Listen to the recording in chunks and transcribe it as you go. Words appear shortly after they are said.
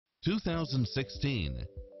2016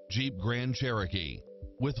 Jeep Grand Cherokee.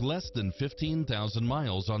 With less than 15,000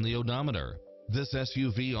 miles on the odometer, this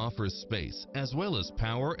SUV offers space as well as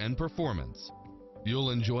power and performance.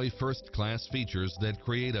 You'll enjoy first-class features that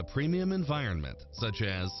create a premium environment, such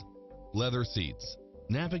as leather seats,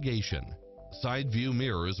 navigation, side view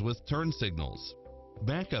mirrors with turn signals,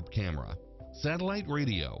 backup camera, satellite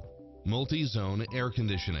radio, multi-zone air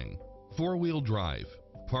conditioning, four-wheel drive,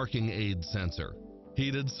 parking aid sensor,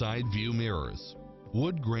 heated side view mirrors,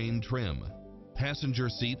 wood grain trim, passenger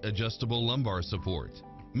seat adjustable lumbar support,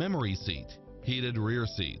 memory seat, heated rear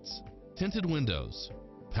seats, tinted windows,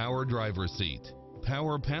 power driver seat,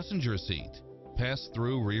 power passenger seat,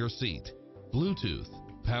 pass-through rear seat, Bluetooth,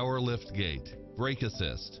 power lift gate, brake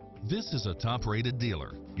assist. This is a top-rated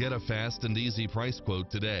dealer. Get a fast and easy price quote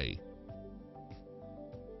today.